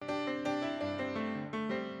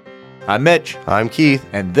I'm Mitch. I'm Keith.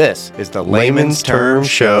 And this is the Layman's Term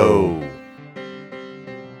Show.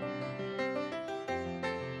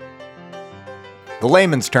 The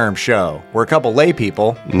Layman's Term Show, where a couple lay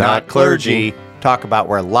people, Not clergy, talk about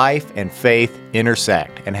where life and faith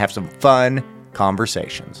intersect and have some fun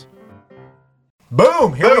conversations.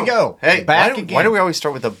 Boom! Here we go. Hey, back why again. do we always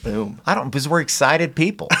start with a boom? I don't, because we're excited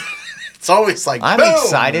people. It's always like I'm boom! an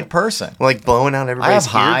excited person. Like blowing out everybody's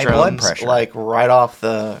high eardrums, blood pressure. like right off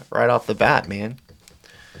the bat, man.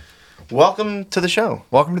 Welcome to the show.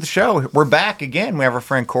 Welcome to the show. We're back again. We have our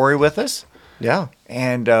friend Corey with us. Yeah.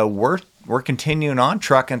 And we're continuing on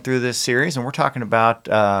trucking through this series, and we're talking about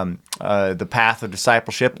the path of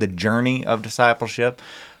discipleship, the journey of discipleship,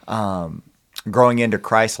 growing into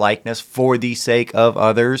Christ likeness for the sake of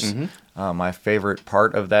others. Mm-hmm. My favorite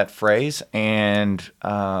part of that phrase, and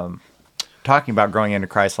talking about growing into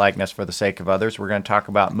Christ likeness for the sake of others, we're going to talk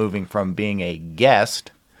about moving from being a guest,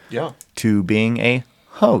 to being a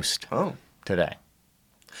host. Today.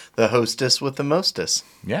 The hostess with the mostest.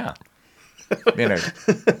 Yeah.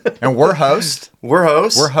 And we're hosts. We're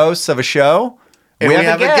hosts. We're hosts of a show. And we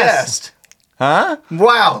have a guest. Huh?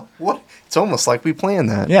 Wow. What? It's almost like we planned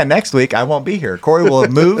that. Yeah, next week I won't be here. Corey will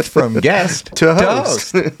have moved from guest to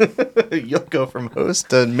host. You'll go from host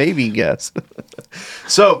to maybe guest.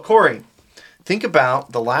 So, Corey, think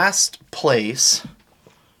about the last place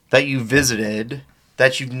that you visited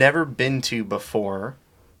that you've never been to before,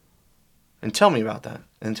 and tell me about that.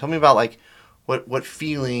 And tell me about like what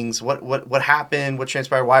feelings, what happened, what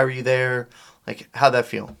transpired, why were you there, like how'd that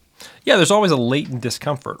feel? Yeah, there's always a latent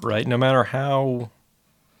discomfort, right? No matter how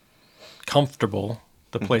comfortable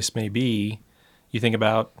the place may be, you think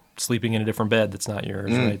about sleeping in a different bed that's not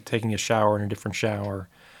yours, right? Taking a shower in a different shower.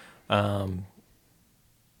 Having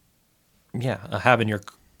your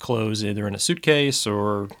clothes either in a suitcase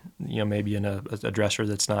or, maybe in a dresser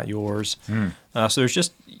that's not yours. So there's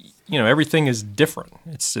just, everything is different.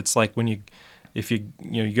 It's like when if you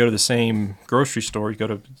go to the same grocery store, you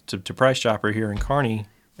go to Price Chopper here in Kearney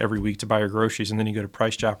every week to buy your groceries, and then you go to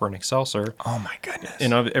Price Chopper in Excelsior. Oh my goodness!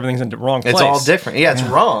 Everything's in the wrong place. It's all different. Yeah, it's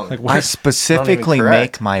wrong. Like, I specifically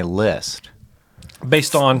make my list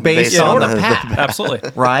based on the pack. Absolutely.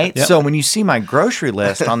 Right? Yep. So when you see my grocery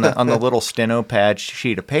list on the little steno pad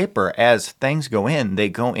sheet of paper, as things go in, they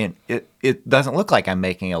go in. It doesn't look like I'm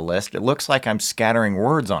making a list. It looks like I'm scattering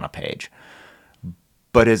words on a page.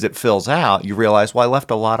 But as it fills out, you realize, well, I left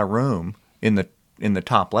a lot of room in the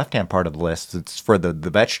top left-hand part of the list. It's for the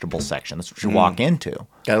vegetable section. That's what you walk into.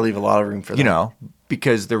 Got to leave a lot of room for that.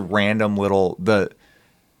 Because they're random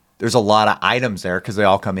there's a lot of items there because they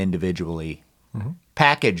all come individually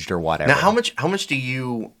packaged or whatever. Now, how much do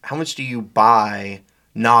you buy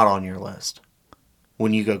not on your list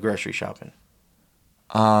when you go grocery shopping?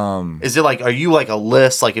 Is it like, are you like a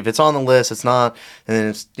list? Like if it's on the list, it's not,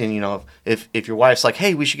 and then if your wife's like,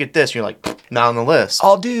 hey, we should get this, you're like, not on the list.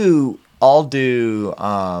 I'll do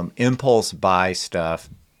impulse buy stuff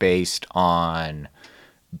based on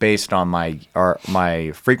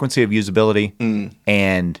my frequency of usability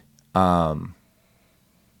and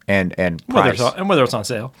price. Whether it's on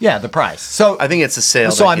sale. Yeah, the price. So I think it's the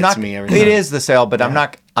sale so that I'm gets not, me every time. It is the sale, but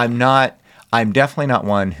I'm definitely not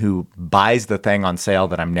one who buys the thing on sale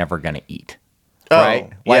that I'm never going to eat. Oh,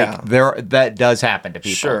 right? yeah. Like that does happen to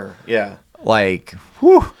people. Sure, yeah. Like,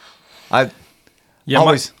 whew. I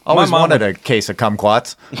always wanted a case of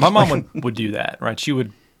kumquats. My mom would do that, right? She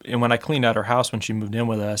would, and when I cleaned out her house when she moved in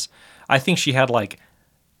with us, I think she had like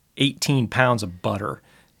 18 pounds of butter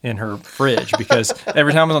in her fridge because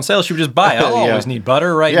every time it was on sale, she would just buy it. I always need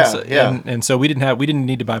butter, right? Yeah, and so we didn't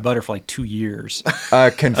need to buy butter for like 2 years.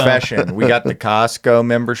 Confession: we got the Costco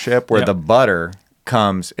membership where the butter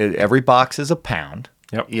comes. Every box is a pound.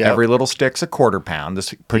 Yep. Every little stick's a quarter pound.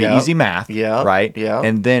 This is pretty easy math. Yeah. Right. Yeah.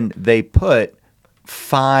 And then they put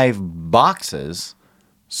 5 boxes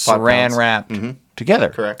saran wrapped together.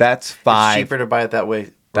 Correct. That's 5. It's cheaper to buy it that way.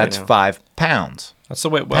 That's now. 5 pounds. That's the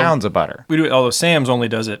way. Pounds of butter. We do it. Although Sam's only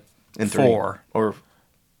does it In 4 or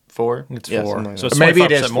 4. It's Yeah, 4. something like So that. it's Maybe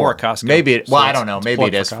it 25% is more 4. at Costco. Maybe it. So Well, I it's- don't know. it's Maybe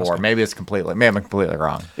plugged it is for 4. Costco. Maybe I'm completely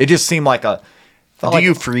wrong. It just seemed like a. Do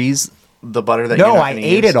you freeze the butter that? No, you're not I gonna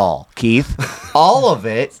ate use? it all, Keith. All of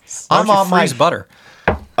it. Why I'm don't you on my freeze butter.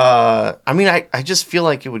 I mean, I just feel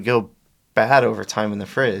like it would go bad over time in the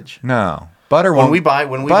fridge. No. Butter When won't. we buy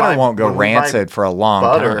butter won't go when we buy rancid for a long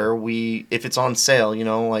butter, time. if it's on sale,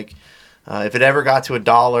 like if it ever got to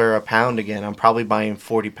 $1 a pound again, I'm probably buying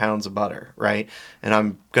 40 pounds of butter, right? And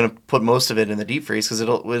I'm gonna put most of it in the deep freeze because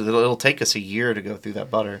it'll take us a year to go through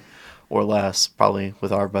that butter, or less, probably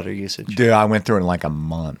with our butter usage. Dude, I went through it in like a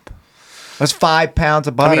month. That's 5 pounds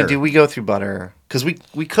of butter. I mean, do we go through butter? Because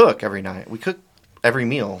we cook every night. We cook every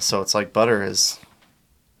meal, so it's like butter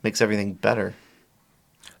makes everything better.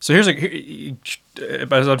 So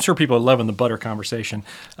I'm sure people are loving the butter conversation,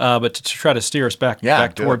 but to try to steer us back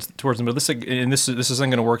towards the middle. This isn't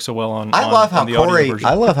going to work so well on. I love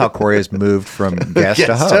how Corey has moved from guest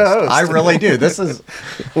to host. I really do. This is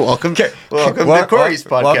welcome to Corey's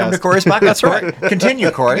podcast. Welcome to Corey's podcast. That's right. Continue,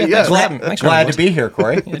 Corey. Yeah. Glad to be here,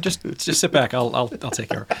 Corey. Yeah, just sit back. I'll take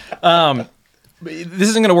care. This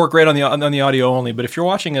isn't going to work great on the audio only, but if you're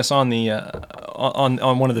watching us on the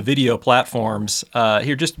on one of the video platforms,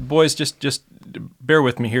 here, just bear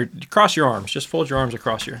with me here. Cross your arms. Just fold your arms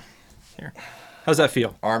across here. How's that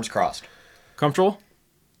feel? Arms crossed. Comfortable?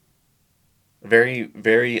 Very,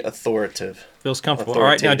 very authoritative. Feels comfortable. All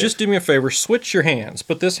right, now just do me a favor. Switch your hands.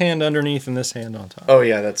 Put this hand underneath and this hand on top. Oh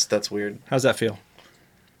yeah, that's weird. How's that feel?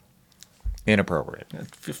 Inappropriate.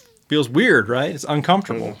 Feels weird, right? It's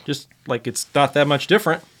uncomfortable. Just like it's not that much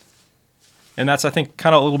different. And that's, I think,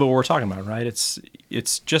 kind of a little bit what we're talking about, right? It's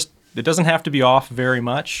just, it doesn't have to be off very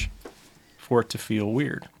much for it to feel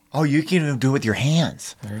weird. Oh, you can even do it with your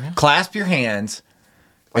hands. There you go. Clasp your hands.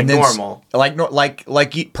 Like normal.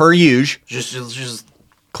 Like per usual. Just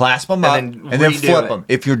clasp them up and then flip them.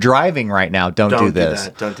 If you're driving right now, don't do this.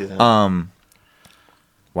 Don't do that.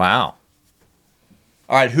 Wow.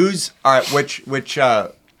 All right, which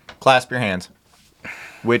clasp your hands.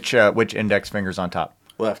 Which index finger's on top?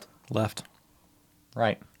 Left.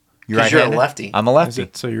 Right. You're a lefty. I'm a lefty.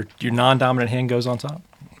 So your non-dominant hand goes on top?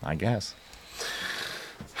 I guess.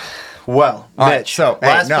 Well, all Mitch, right, so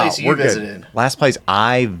last place you visited. Last place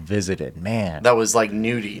I visited, man. That was like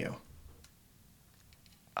new to you.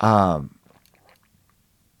 I'm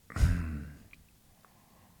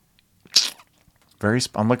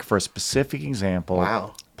looking for a specific example.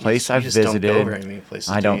 Wow. Place you I've just visited. Don't go very many places,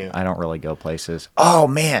 I don't really go places. Oh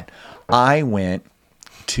man, I went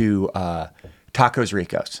to Tacos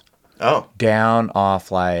Ricos. Oh. Down off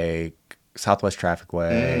like Southwest Traffic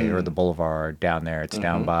Way or the Boulevard down there. It's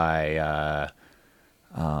down by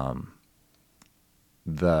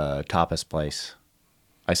the tapas place.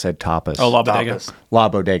 I said tapas. Oh, La Bodega. La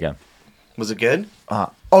Bodega. Was it good? It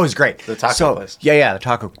was great. The taco place. Yeah, the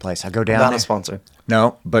taco place. I go down Not there. a sponsor.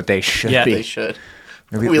 No, but they should be. Yeah, they should.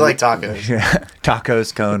 We like tacos. Yeah,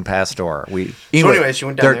 tacos con pastor. So anyways, you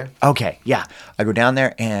went down there. Okay, yeah. I go down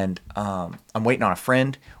there and I'm waiting on a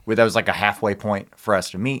friend. That was like a halfway point for us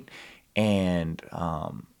to meet. And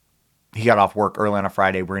he got off work early on a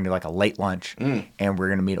Friday. We're going to do like a late lunch. And we're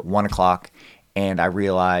going to meet at 1 o'clock. And I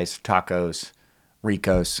realized Tacos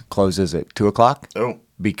Ricos closes at 2 o'clock. Oh.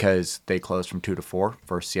 Because they close from 2 to 4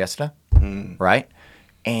 for siesta. Right?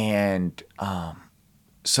 And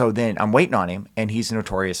so then I'm waiting on him, and he's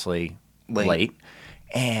notoriously late.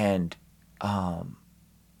 And I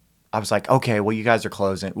was like, okay, well, you guys are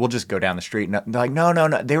closing. We'll just go down the street. And they're like,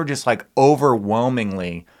 no. They were just like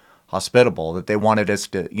overwhelmingly hospitable that they wanted us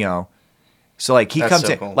to, So like he comes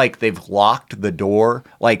in, cool. Like they've locked the door.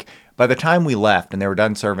 Like by the time we left and they were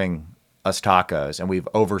done serving us tacos and we've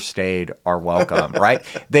overstayed our welcome, right?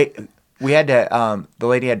 We had to, the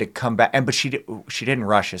lady had to come back, but she didn't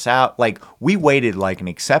rush us out. Like, we waited like an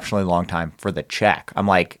exceptionally long time for the check. I'm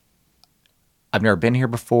like, I've never been here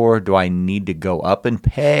before. Do I need to go up and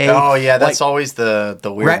pay? Oh, yeah, that's always the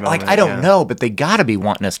weird right? moment. Like, I don't know, but they got to be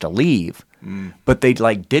wanting us to leave. But they,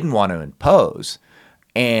 like, didn't want to impose.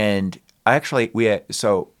 And I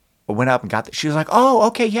went up and got she was like, oh,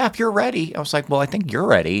 okay, yeah, if you're ready. I was like, well, I think you're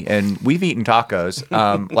ready, and we've eaten tacos.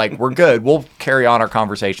 Like, we're good. We'll carry on our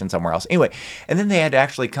conversation somewhere else. Anyway, and then they had to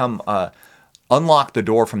actually come unlock the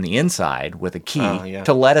door from the inside with a key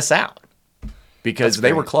to let us out because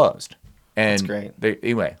they were closed. And that's great.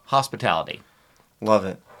 Anyway, hospitality. Love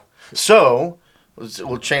it. So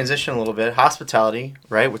we'll transition a little bit. Hospitality,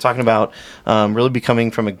 right? We're talking about really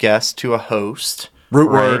becoming from a guest to a host. Root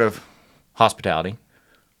word of hospitality.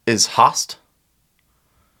 Is host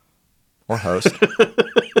or host.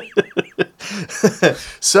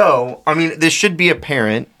 So, I mean, this should be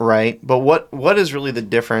apparent, right? But what is really the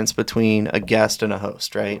difference between a guest and a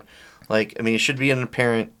host, right? Like, I mean, it should be an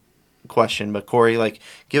apparent question, but Corey, like,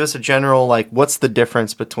 give us a general, like, what's the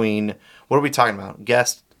difference between, what are we talking about?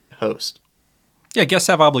 Guest, host. Yeah, hosts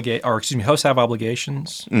have obligations.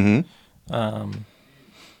 Mm-hmm.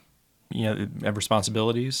 Have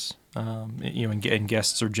responsibilities. And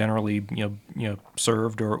guests are generally,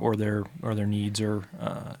 served or their needs are,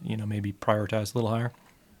 maybe prioritized a little higher.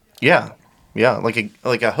 Yeah. Like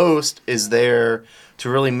a host is there to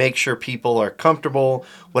really make sure people are comfortable,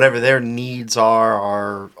 whatever their needs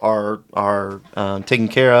are taken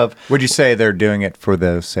care of. Would you say they're doing it for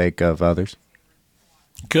the sake of others?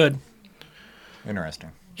 Could.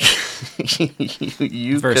 Interesting.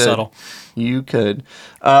 You Very could. subtle. You could.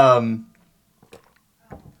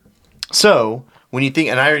 So when you think,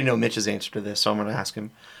 and I already know Mitch's answer to this, so I'm going to ask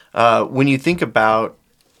him. When you think about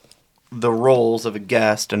the roles of a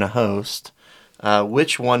guest and a host,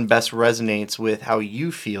 which one best resonates with how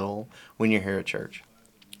you feel when you're here at church?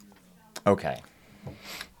 Okay.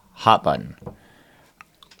 Hot button.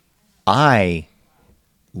 I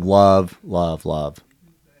love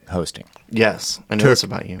hosting. Yes, I know this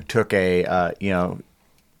about you. Took a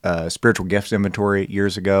spiritual gifts inventory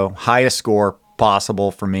years ago. Highest score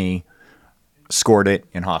possible for me. Scored it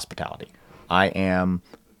in hospitality. I am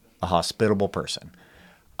a hospitable person.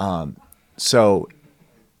 So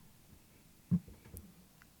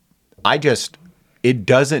it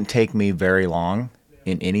doesn't take me very long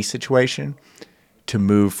in any situation to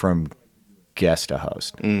move from guest to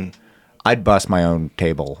host. I'd bust my own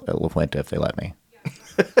table at La Fuente if they let me.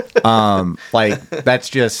 That's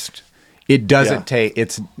just, it doesn't take,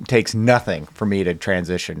 it takes nothing for me to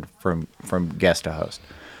transition from guest to host.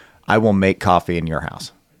 I will make coffee in your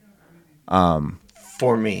house.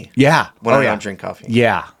 For me. Yeah. When I don't drink coffee.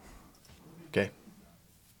 Yeah. Okay.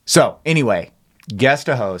 So anyway, guest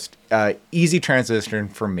to host, easy transition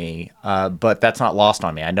for me, but that's not lost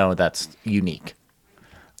on me. I know that's unique.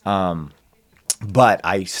 But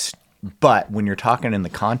when you're talking in the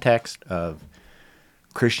context of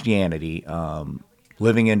Christianity,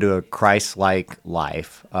 living into a Christ-like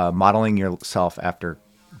life, modeling yourself after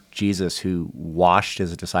Jesus, who washed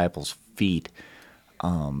his disciples' feet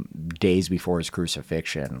days before his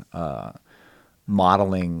crucifixion,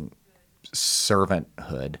 modeling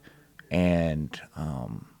servanthood and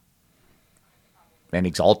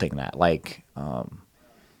exalting that,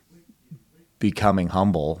 becoming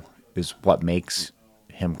humble is what makes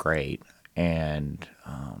him great, and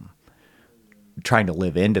trying to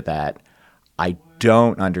live into that. I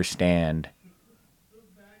don't understand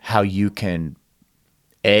how you can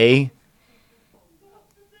be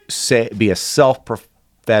a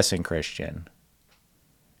self-professing Christian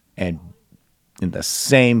and in the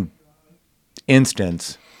same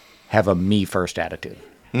instance have a me first attitude.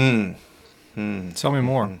 Tell me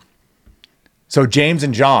more. So James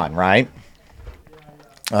and John, right?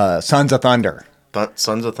 Sons of Thunder.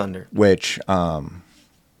 Sons of Thunder. Which, if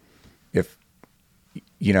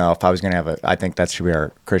I was going to have I think that should be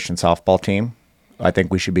our Christian softball team. I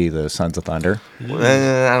think we should be the Sons of Thunder. I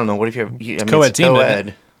don't know. What if you have co-ed team?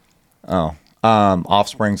 Co-ed. Oh,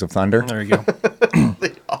 Offsprings of Thunder. There you go.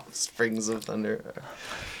 The Offsprings of Thunder.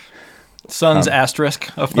 Sons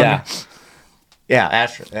asterisk of Thunder.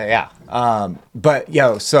 Yeah.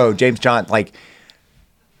 But so James John,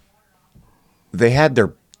 they had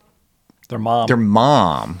their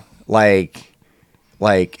mom,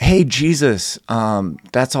 hey, Jesus,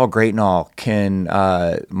 that's all great and all. Can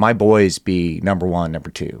my boys be number one, number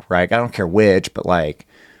two, right? I don't care which, but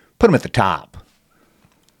put them at the top.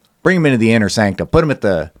 Bring them into the inner sanctum. Put them at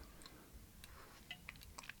the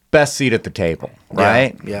best seat at the table,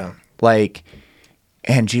 right? Yeah.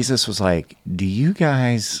 And Jesus was like, do you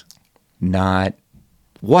guys not,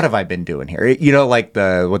 what have I been doing here?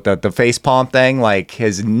 With the face palm thing,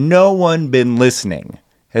 has no one been listening?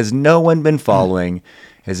 Has no one been following?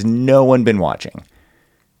 Has no one been watching?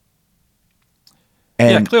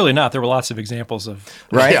 And Clearly not. There were lots of examples of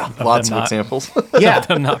right. Yeah, lots of examples. of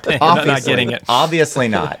them not paying, not getting it. Obviously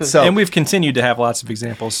not. So, and we've continued to have lots of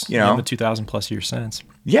examples, in the 2,000 plus years since.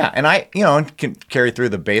 Yeah, and I can carry through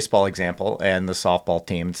the baseball example and the softball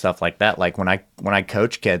team and stuff like that. When I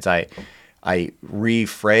coach kids, I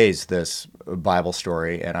rephrase this Bible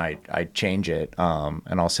story and I change it,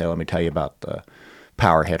 and I'll say, let me tell you about the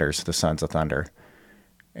power hitters, the Sons of Thunder.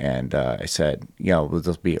 And I said, this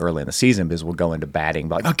will be early in the season because we'll go into batting.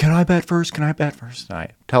 But can I bat first? Can I bat first? And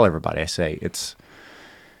I tell everybody, I say, it's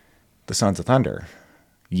the Sons of Thunder.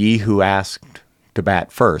 Ye who asked to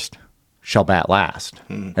bat first shall bat last.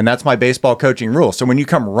 And that's my baseball coaching rule. So when you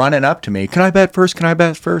come running up to me, can I bat first? Can I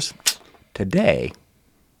bat first? Today,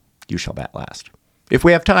 you shall bat last. If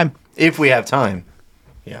we have time. If we have time.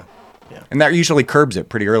 Yeah. And that usually curbs it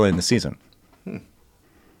pretty early in the season.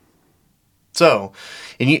 So,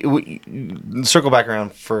 and you circle back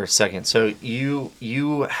around for a second. So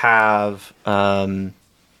you have,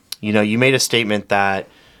 you made a statement that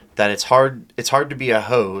it's hard to be a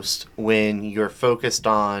host when you're focused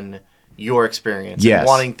on your experience and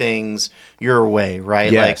wanting things your way,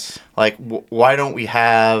 right? Yes. Why don't we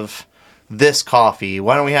have this coffee?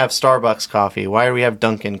 Why don't we have Starbucks coffee? Why do we have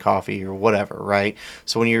Dunkin' coffee or whatever, right?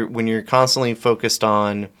 So when you're constantly focused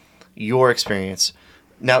on your experience.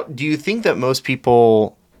 Now, do you think that most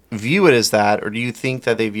people view it as that, or do you think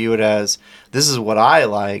that they view it as, this is what I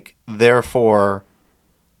like, therefore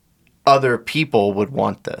other people would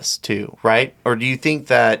want this too, right? Or do you think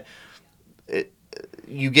that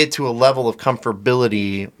you get to a level of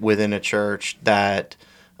comfortability within a church that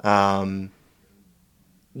you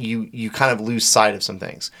kind of lose sight of some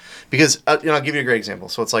things? Because I'll give you a great example.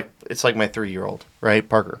 So it's like my 3-year-old, right,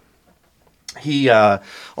 Parker. He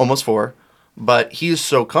almost 4, but he is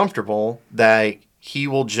so comfortable that he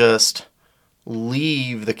will just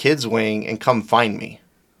leave the kids wing and come find me,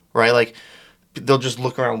 right? Like, they'll just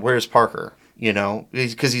look around, where's Parker?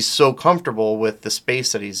 Because he's so comfortable with the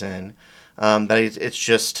space that he's in,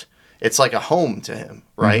 that it's like a home to him,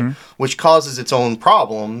 right? Mm-hmm. Which causes its own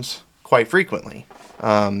problems quite frequently.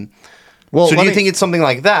 So do you think it's something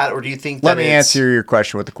like that, or do you think that Let me answer your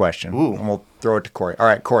question with a question. Ooh. And we'll throw it to Corey. All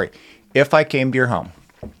right, Corey, if I came to your home,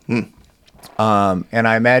 and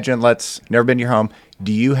I imagine, never been to your home,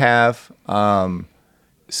 do you have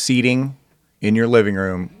seating in your living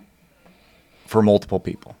room for multiple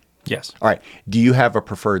people? Yes. All right. Do you have a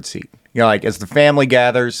preferred seat? Like as the family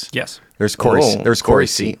gathers. Yes. There's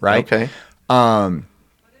Corey's seat, right? Okay.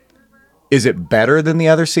 Is it better than the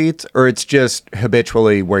other seats, or it's just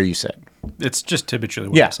habitually where you sit? It's just habitually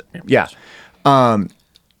where you sit. Yeah.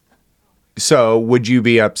 So would you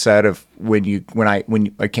be upset if when I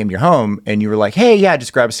came to your home and you were like, hey, yeah,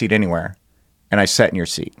 just grab a seat anywhere, and I sat in your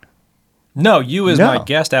seat? No, you as my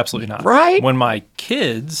guest, absolutely not. Right? When my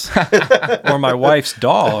kids or my wife's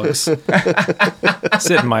dogs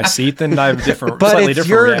sit in my seat, then I have a different, but slightly it's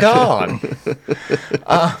different your reaction.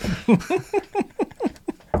 dog.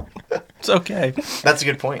 It's okay. That's a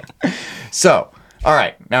good point. So, all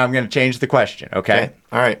right, now I'm going to change the question, okay?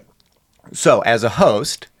 All right. So, as a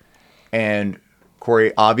host, and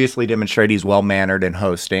Corey obviously demonstrated he's well-mannered in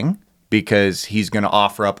hosting because he's going to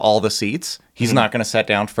offer up all the seats. He's not going to sit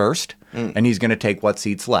down first, and he's going to take what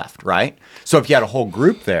seats left, right? So if you had a whole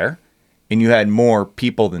group there, and you had more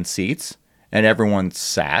people than seats, and everyone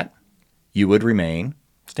sat, you would remain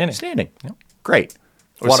standing. Yep. Great.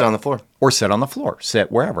 Or sit on the floor. Or sit on the floor.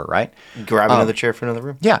 Sit wherever, right? Grab another chair for another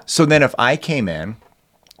room. Yeah. So then if I came in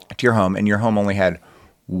to your home, and your home only had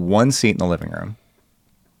one seat in the living room,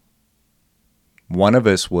 one of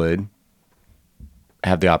us would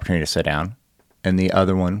have the opportunity to sit down, and the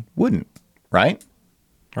other one wouldn't, right?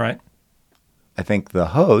 Right. I think the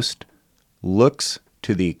host looks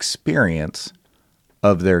to the experience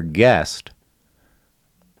of their guest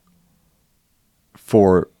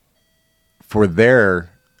for their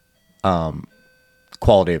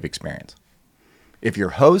quality of experience. If your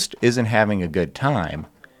host isn't having a good time,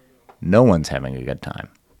 no one's having a good time.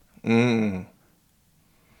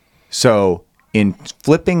 So in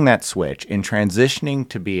flipping that switch, in transitioning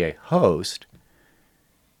to be a host,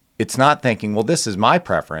 it's not thinking, well, this is my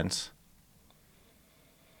preference.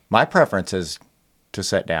 My preference is to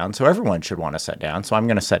sit down, so everyone should want to sit down, so I'm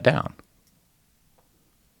going to sit down.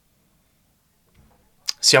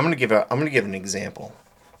 See, I'm going to give an example,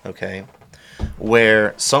 okay?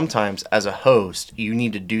 Where sometimes as a host, you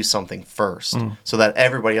need to do something first so that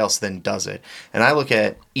everybody else then does it. And I look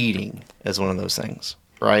at eating as one of those things,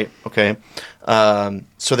 right? Okay.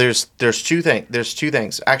 So there's two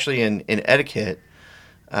things. Actually, in etiquette,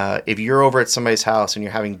 if you're over at somebody's house and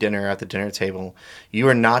you're having dinner at the dinner table, you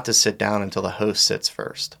are not to sit down until the host sits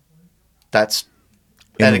first. That's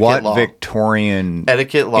etiquette law.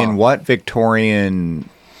 Etiquette law. In what Victorian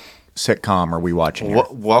sitcom are we watching here?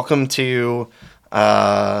 Welcome to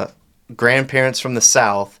grandparents from the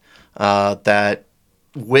South that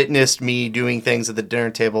witnessed me doing things at the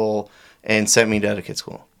dinner table and sent me to etiquette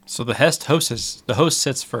school. So the host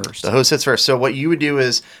sits first. The host sits first. So what you would do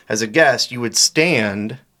is, as a guest, you would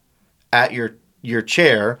stand at your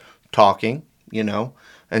chair talking,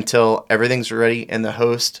 until everything's ready and the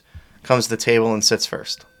host comes to the table and sits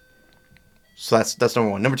first. So that's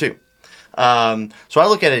number one. Number two. So I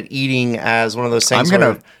look at it eating as one of those things. I'm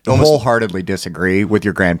going to wholeheartedly disagree with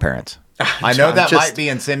your grandparents. I know that might be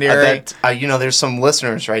incendiary. There's some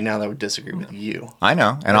listeners right now that would disagree with you. I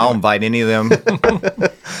know, and I'll invite any of them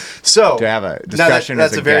so to have a discussion.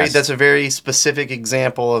 That's a very specific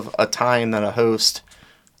example of a time that a host,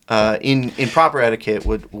 in proper etiquette,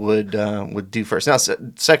 would do first. Now,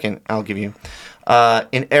 second, I'll give you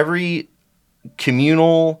in every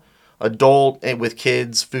communal adult with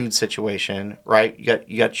kids food situation, right?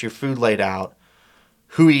 You got your food laid out.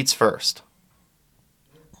 Who eats first?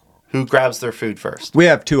 Who grabs their food first? We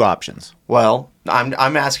have two options. Well,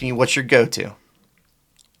 I'm asking you, what's your go-to?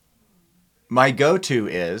 My go-to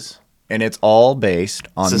is, and it's all based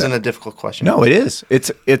on. This isn't a difficult question. No, it is.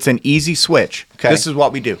 It's an easy switch. Okay. This is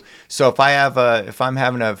what we do. So if I'm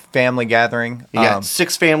having a family gathering, You got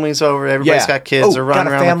 6 families over. Everybody's got kids. They're running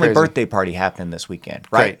got a around family like crazy. birthday party happening this weekend,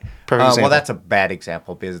 right? Great. Perfect example. Well, that's a bad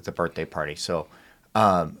example because it's a birthday party. So,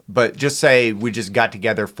 but just say we just got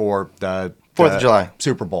together for the 4th of July.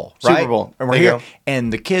 Super Bowl, Super right? Bowl. And we're There you here, go.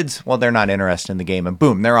 and the kids, well, they're not interested in the game, and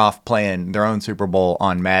boom, they're off playing their own Super Bowl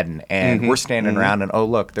on Madden, and we're standing around, and oh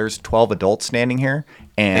look, there's 12 adults standing here,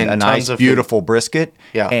 and a tons nice, of beautiful brisket,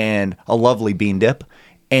 Yeah. and a lovely bean dip,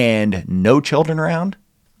 and no children around.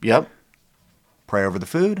 Yep. Pray over the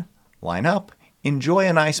food, line up, enjoy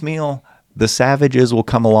a nice meal. The savages will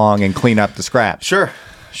come along and clean up the scraps. Sure.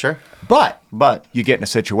 But But you get in a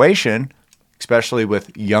situation, especially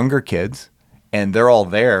with younger kids, and they're all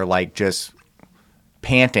there like just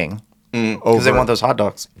panting because they want those hot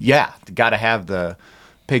dogs. Yeah, got to have the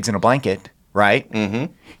pigs in a blanket, right?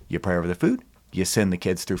 Mm-hmm. You pray over the food. You send the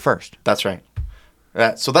kids through first. That's right.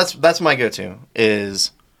 So that's my go-to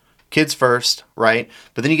is kids first, right?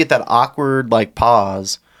 But then you get that awkward like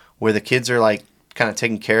pause where the kids are like kind of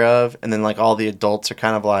taken care of, and then like all the adults are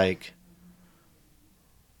kind of like.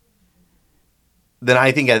 Then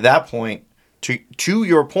I think at that point, to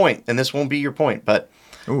your point, and this won't be your point, but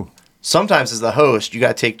sometimes as the host, you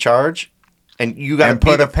got to take charge, and you got to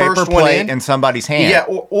put a paper plate in somebody's hand. Yeah,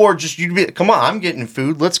 or just you be, come on, I'm getting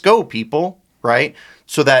food. Let's go, people, right?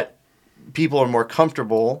 So that people are more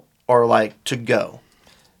comfortable or like to go.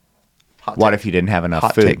 What if you didn't have enough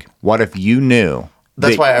Hot food? take. What if you knew?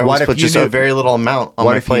 That's why I always put just knew- a very little amount on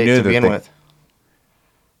what my if you plate knew to that begin they- with.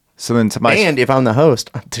 So then somebody. And if I'm the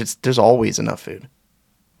host, there's always enough food.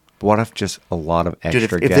 What if just a lot of extra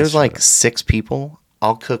Dude, if guests? there's like 6 people,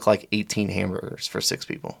 I'll cook like 18 hamburgers for 6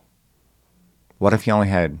 people. What if you only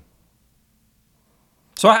had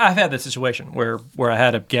So I've had this situation where I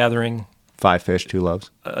had a gathering. 5 fish, 2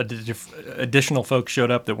 loaves? Additional folks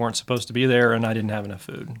showed up that weren't supposed to be there, and I didn't have enough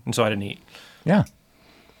food, and so I didn't eat. Yeah.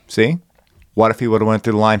 See? What if he would have went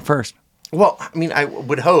through the line first? Well, I mean, I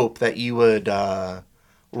would hope that you would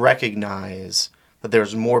recognize that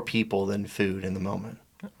there's more people than food in the moment.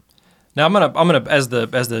 Now I'm gonna as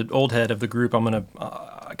the old head of the group, I'm gonna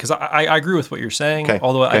because I agree with what you're saying. Okay.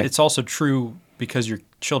 Although Okay. it's also true because your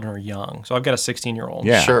children are young. So I've got a 16-year-old.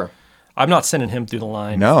 Yeah. Sure. I'm not sending him through the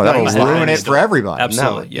line. No, that'll he's ruin lying it still. for everybody.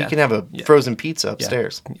 Absolutely. No, yeah. you can have a Yeah. frozen pizza Yeah.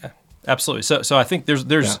 upstairs. Yeah, absolutely. So I think there's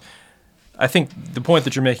Yeah. I think the point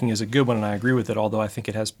that you're making is a good one, and I agree with it. Although I think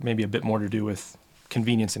it has maybe a bit more to do with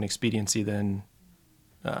convenience and expediency than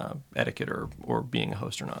etiquette or being a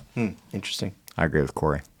host or not. Interesting. I agree with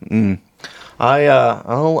Corey.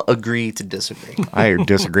 I'll agree to disagree. I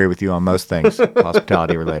disagree with you on most things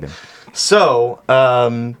hospitality related. So,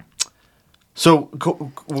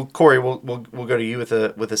 Corey, we'll go to you with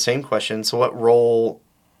the same question. So, what role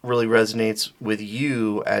really resonates with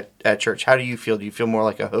you at church? How do you feel? Do you feel more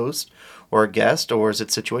like a host or a guest, or is it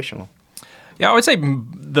situational? Yeah, I would say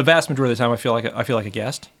the vast majority of the time I feel like a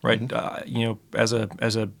guest, right? As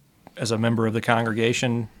a member of the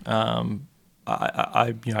congregation,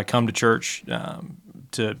 I come to church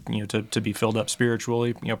to be filled up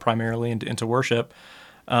spiritually, primarily and to worship,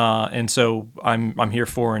 and so I'm here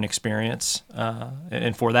for an experience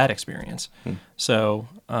and for that experience. So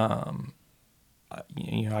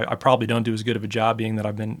I probably don't do as good of a job, being that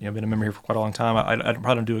I've been a member here for quite a long time. I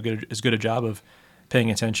probably don't do as good a job of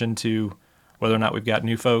paying attention to whether or not we've got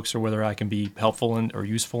new folks or whether I can be helpful or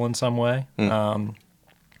useful in some way.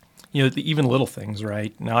 Even little things,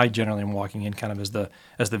 right? Now I generally am walking in kind of as the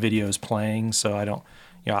video is playing, so I don't,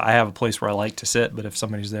 I have a place where I like to sit, but if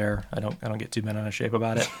somebody's there, I don't get too bent out of shape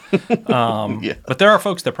about it. Yeah. But there are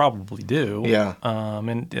folks that probably do. Yeah.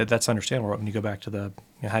 And that's understandable when you go back to the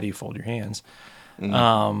how do you fold your hands.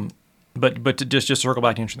 But to just circle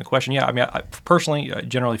back to answering the question, yeah, I mean, I personally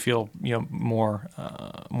generally feel more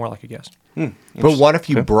like a guest. But what if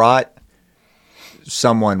you brought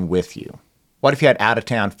someone with you? What if you had out of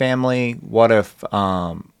town family? What if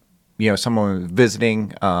someone was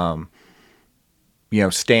visiting,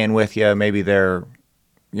 staying with you? Maybe they're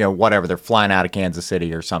whatever, they're flying out of Kansas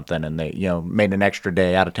City or something, and they made an extra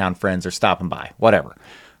day. Out of town friends are stopping by, whatever,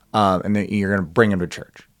 and then you're going to bring them to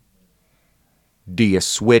church. Do you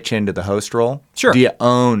switch into the host role? Sure. Do you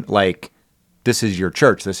own, like, this is your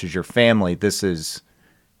church, this is your family,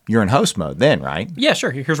 you're in host mode then, right? Yeah, sure.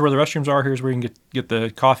 Here's where the restrooms are. Here's where you can get the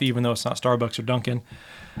coffee, even though it's not Starbucks or Dunkin'.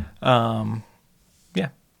 Yeah.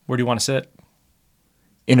 Where do you want to sit?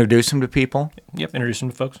 Introduce them to people. Yep. Introduce them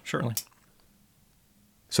to folks. Certainly.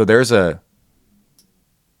 So there's an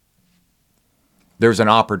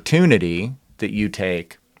opportunity that you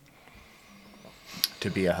take to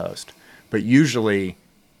be a host. But usually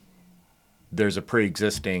there's a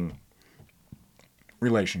pre-existing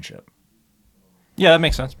relationship. Yeah, that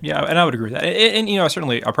makes sense. Yeah, and I would agree with that. And you know, I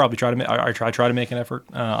probably try to I try to make an effort.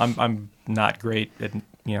 I'm not great at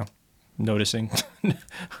noticing,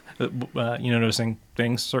 noticing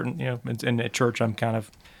things. Certain and at church I'm kind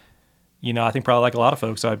of, I think probably like a lot of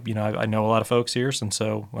folks. I know a lot of folks here, and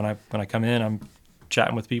so when I come in, I'm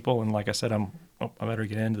chatting with people, and like I said, I better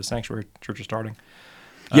get into the sanctuary. Church is starting.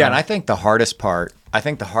 Yeah, and I think the hardest part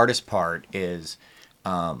is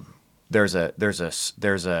there's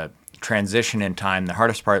a transition in time. The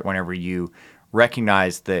hardest part whenever you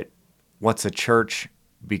recognize that what's a church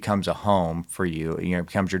becomes a home for you. It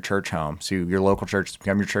becomes your church home. So your local church has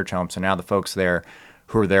become your church home. So now the folks there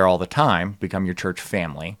who are there all the time become your church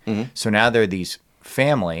family. Mm-hmm. So now they're these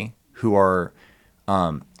family who are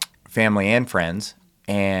family and friends,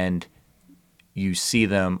 and you see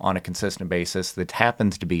them on a consistent basis that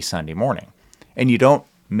happens to be Sunday morning. And you don't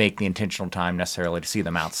make the intentional time necessarily to see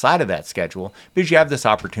them outside of that schedule, because you have this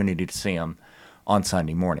opportunity to see them on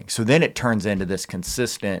Sunday morning. So then it turns into this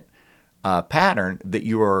consistent pattern that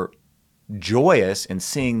you are joyous in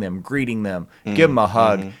seeing them, greeting them, give them a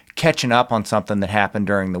hug, catching up on something that happened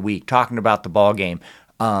during the week, talking about the ball game,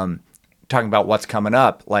 talking about what's coming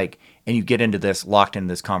up, and you get locked into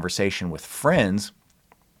this conversation with friends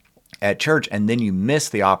at church, and then you miss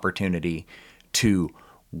the opportunity to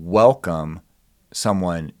welcome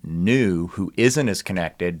someone new who isn't as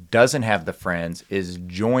connected, doesn't have the friends, is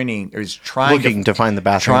trying to find the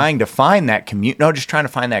bathroom, trying to find that just trying to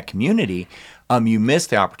find that community. You miss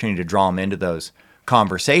the opportunity to draw them into those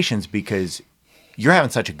conversations because you're having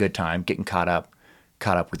such a good time getting caught up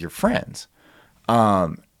with your friends.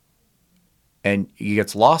 And it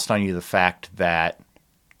gets lost on you the fact that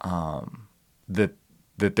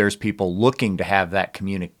that there's people looking to have that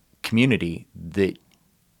community that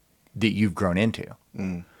you've grown into.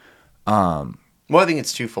 Well, I think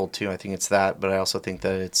it's twofold too. I think it's that, but I also think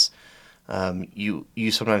that it's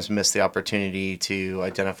you sometimes miss the opportunity to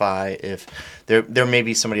identify if there may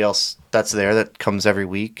be somebody else that's there that comes every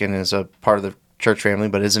week and is a part of the church family,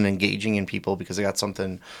 but isn't engaging in people because they got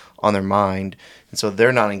something on their mind, and so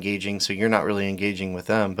they're not engaging. So you're not really engaging with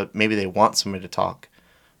them, but maybe they want somebody to talk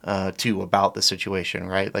to about the situation,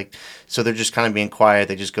 right? So they're just kind of being quiet.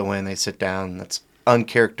 They just go in, they sit down. That's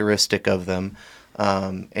uncharacteristic of them,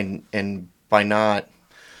 and by not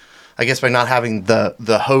having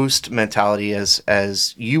the host mentality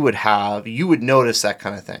as you would have, you would notice that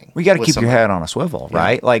kind of thing. We got to keep your head on a swivel,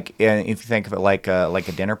 right? Yeah. If you think of it like a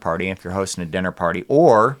dinner party, if you're hosting a dinner party,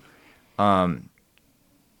 or to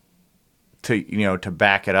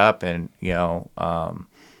back it up, and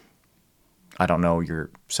I don't know your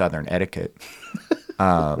Southern etiquette.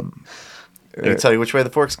 I can tell you which way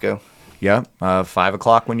the forks go. Yeah, 5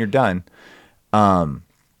 o'clock when you're done. But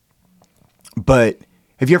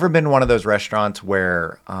have you ever been to one of those restaurants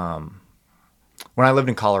where, when I lived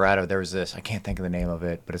in Colorado, there was this, I can't think of the name of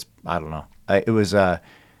it, but I don't know. It was a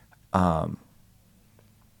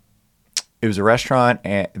restaurant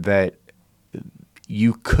that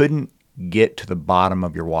you couldn't get to the bottom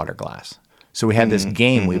of your water glass. So we had this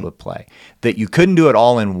game we would play that you couldn't do it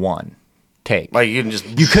all in one take. Like you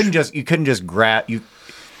couldn't just grab you.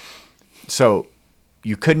 So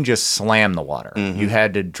you couldn't just slam the water. You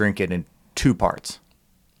had to drink it in two parts.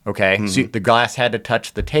 Okay? So the glass had to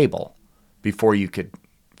touch the table before you could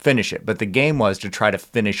finish it. But the game was to try to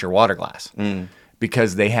finish your water glass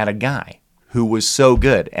because they had a guy who was so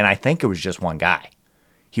good. And I think it was just one guy.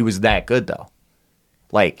 He was that good, though.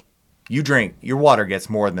 You drink, your water gets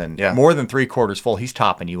more than 3/4 full. He's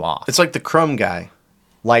topping you off. It's like the crumb guy.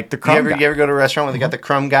 Like the crumb guy. You ever go to a restaurant where they got the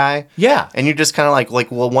crumb guy? Yeah. And you're just kind of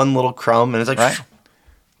one little crumb, and it's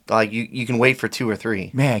right. You can wait for 2 or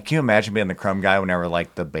 3. Man, can you imagine being the crumb guy whenever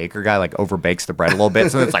the baker guy overbakes the bread a little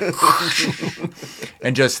bit, so it's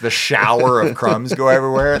and just the shower of crumbs go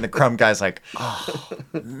everywhere, and the crumb guy's like, oh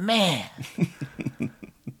man.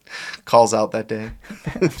 Calls out that day.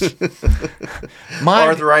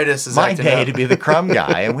 Arthritis is my day to be the crumb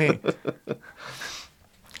guy, and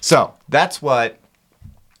So that's the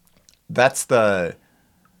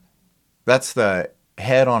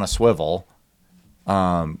head on a swivel.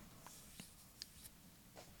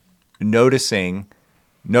 Noticing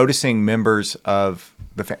members of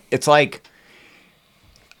the it's like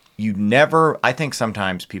I think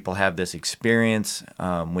sometimes people have this experience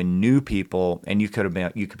when new people, and you could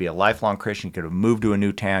be a lifelong Christian, you could have moved to a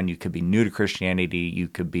new town, you could be new to Christianity, you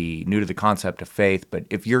could be new to the concept of faith, but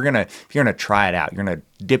if you're gonna try it out, you're gonna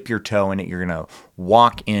dip your toe in it, you're gonna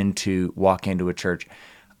walk into a church.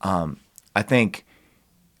 I think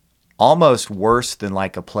almost worse than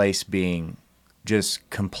like a place being just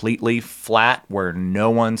completely flat where no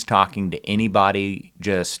one's talking to anybody,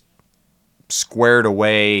 just squared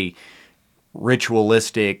away,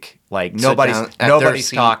 ritualistic, like nobody's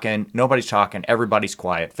talking, everybody's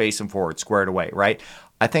quiet, facing forward, squared away, right?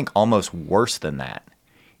 I think almost worse than that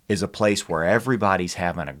is a place where everybody's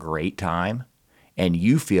having a great time and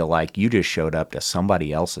you feel like you just showed up to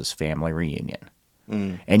somebody else's family reunion.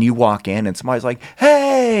 And you walk in and somebody's like,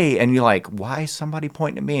 hey, and you're like, why is somebody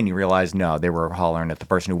pointing at me? And you realize, no, they were hollering at the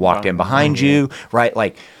person who walked in behind you, right?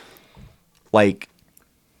 Like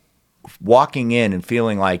walking in and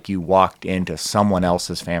feeling like you walked into someone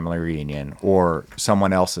else's family reunion or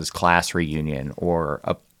someone else's class reunion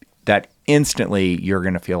that instantly you're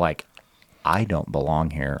going to feel like, I don't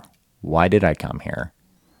belong here. Why did I come here?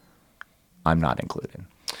 I'm not included.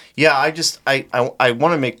 Yeah, I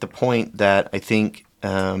want to make the point that I think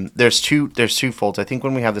there's two folds. I think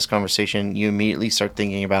when we have this conversation, you immediately start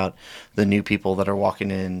thinking about the new people that are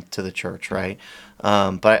walking into the church, right?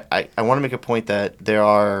 But I want to make a point that there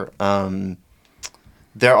are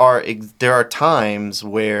times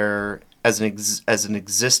where as an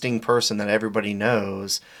existing person that everybody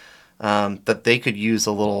knows, that they could use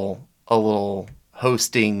a little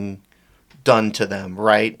hosting done to them,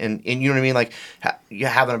 right? And you know what I mean? Like you're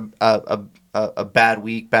having a bad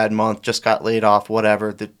week, bad month, just got laid off,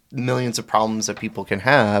 whatever. The millions of problems that people can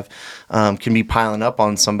have can be piling up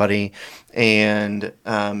on somebody, and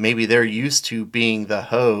maybe they're used to being the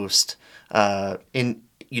host in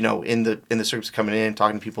the circles coming in,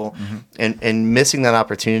 talking to people, and missing that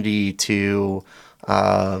opportunity to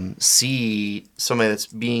see somebody that's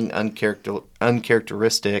being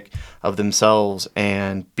uncharacteristic of themselves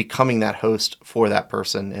and becoming that host for that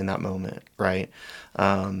person in that moment, right?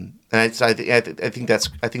 And I think that's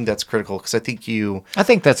critical because I think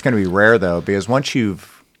that's going to be rare though, because once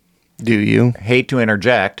you've hate to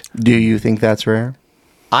interject, do you think that's rare?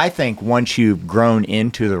 I think once you've grown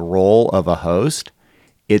into the role of a host,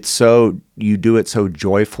 you do it so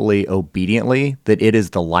joyfully, obediently, that it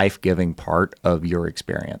is the life-giving part of your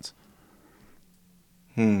experience.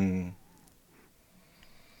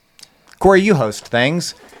 Corey, you host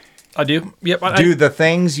things. I do. Yep. Do the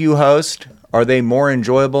things you host, are they more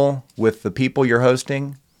enjoyable with the people you're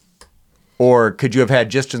hosting? Or could you have had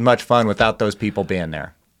just as much fun without those people being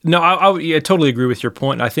there? No, I totally agree with your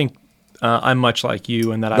point. I think I'm much like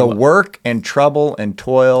you in that the work and trouble and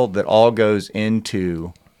toil that all goes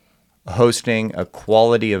into hosting a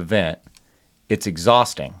quality event, it's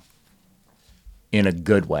exhausting in a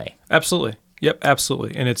good way. Absolutely. Yep,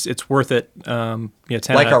 absolutely. And it's worth it. 10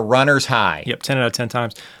 like a runner's high. Yep, 10 out of 10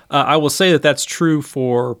 times. I will say that that's true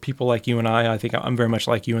for people like you and I. I think I'm very much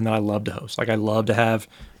like you in that I love to host. Like I love to have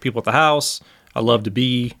people at the house. I love to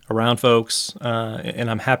be around folks, and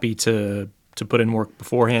I'm happy to put in work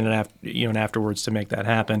beforehand and afterwards to make that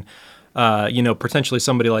happen. Potentially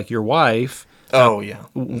somebody like your wife. Oh yeah,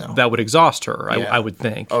 no. That would exhaust her. I would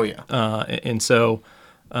think. Oh yeah. And so,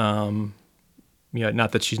 not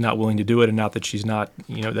that she's not willing to do it, and not that she's not.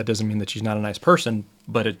 That doesn't mean that she's not a nice person.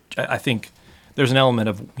 But I think there's an element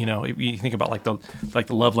of if you think about like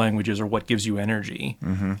the love languages or what gives you energy.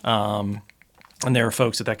 Mm-hmm. And there are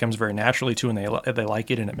folks that comes very naturally to, and they like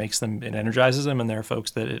it, and it energizes them. And there are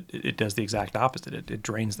folks that it does the exact opposite. It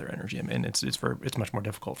drains their energy, and it's much more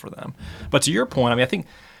difficult for them. But to your point, I mean, I think.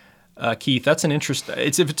 Keith, that's an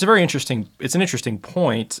It's an interesting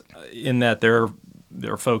point in that there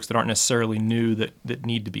are folks that aren't necessarily new that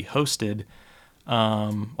need to be hosted.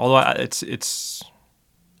 Although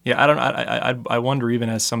I wonder, even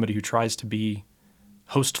as somebody who tries to be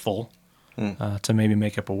hostful, to maybe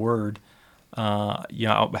make up a word,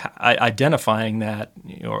 identifying that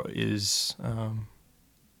is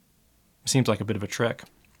seems like a bit of a trick.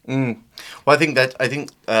 Well, I think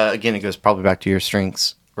again it goes probably back to your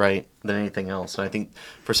strengths. Right, than anything else. And I think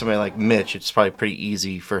for somebody like Mitch, it's probably pretty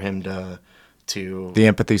easy for him to the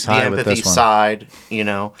empathy side. The empathy side,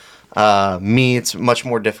 me, it's much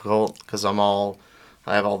more difficult because I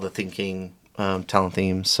have all the thinking, talent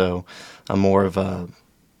themes, so I'm more of a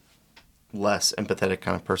less empathetic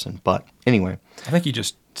kind of person. But anyway, I think he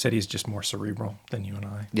just said he's just more cerebral than you and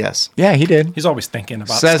I. Yes, yeah, he did. He's always thinking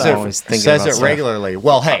about stuff. Says it regularly.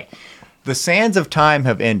 Well, hey. The sands of time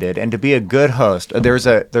have ended, and to be a good host, there's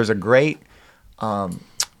a great little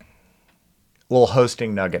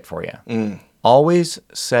hosting nugget for you. Always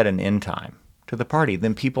set an end time to the party.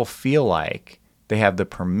 Then people feel like they have the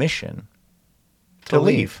permission to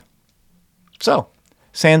leave. So,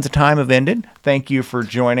 sands of time have ended. Thank you for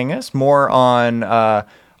joining us. More on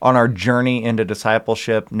our journey into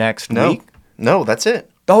discipleship next week. No, that's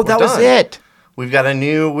it. Oh, that was it. We've got some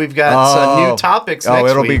new topics next week.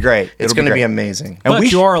 It'll be great. It's going to be amazing. And But we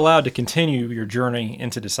you are allowed to continue your journey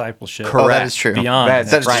into discipleship. Correct. Oh, that is true. Beyond.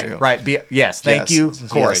 That's That is right. true. Right. Yes. Thank Yes. you,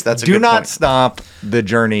 Corey. Yes, that's a Do good not point. stop the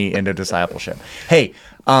journey into discipleship. Hey,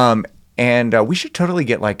 and we should totally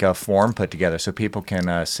get like a form put together so people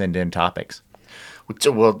can send in topics.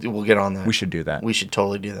 We'll get on that. We should do that. We should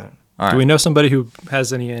totally do that. All right. Do we know somebody who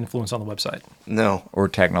has any influence on the website? No. Or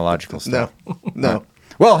technological stuff. No.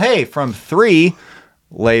 Well, hey, from 3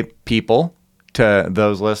 lay people to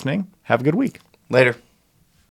those listening, have a good week. Later.